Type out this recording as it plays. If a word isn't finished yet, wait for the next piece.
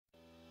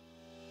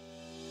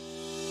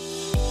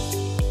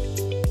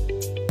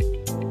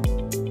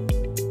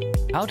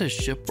How does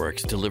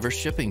ShipWorks deliver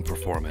shipping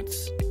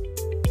performance?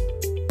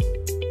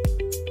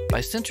 By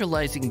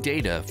centralizing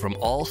data from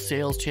all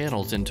sales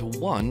channels into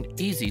one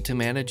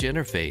easy-to-manage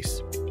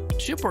interface,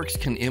 ShipWorks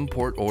can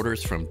import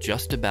orders from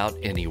just about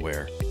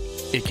anywhere.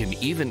 It can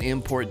even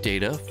import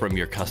data from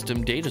your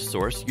custom data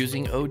source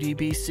using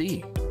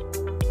ODBC.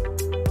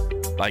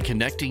 By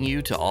connecting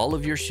you to all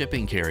of your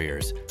shipping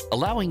carriers,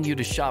 allowing you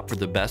to shop for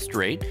the best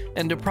rate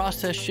and to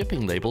process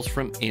shipping labels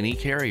from any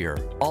carrier,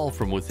 all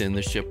from within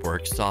the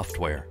ShipWorks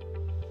software.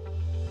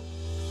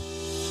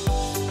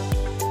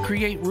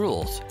 Create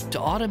rules to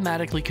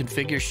automatically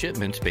configure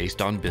shipments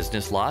based on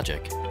business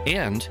logic,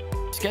 and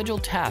schedule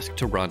tasks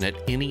to run at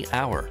any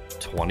hour,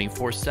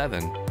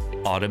 24/7,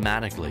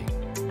 automatically.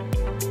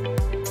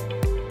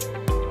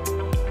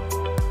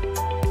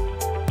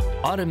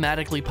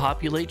 Automatically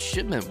populate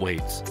shipment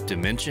weights,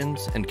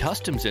 dimensions, and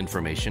customs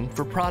information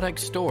for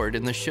products stored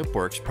in the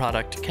ShipWorks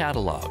product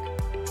catalog.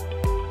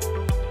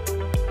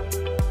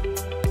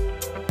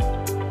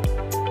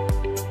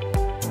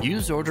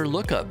 Use order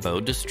lookup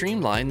mode to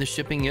streamline the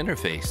shipping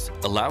interface,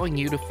 allowing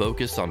you to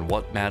focus on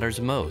what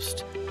matters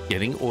most,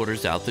 getting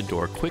orders out the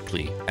door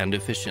quickly and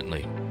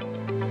efficiently.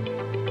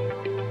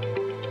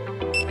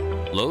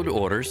 Load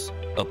orders,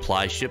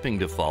 apply shipping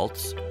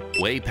defaults,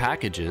 weigh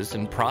packages,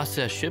 and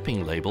process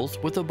shipping labels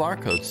with a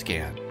barcode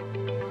scan.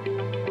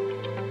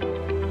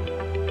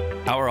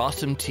 Our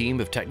awesome team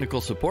of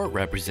technical support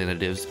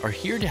representatives are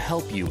here to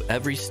help you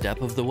every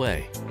step of the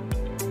way.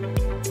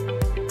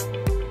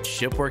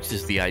 ShipWorks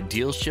is the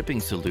ideal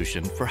shipping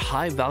solution for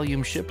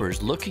high-volume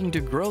shippers looking to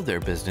grow their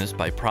business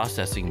by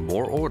processing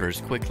more orders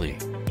quickly.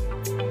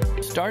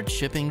 Start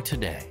shipping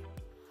today.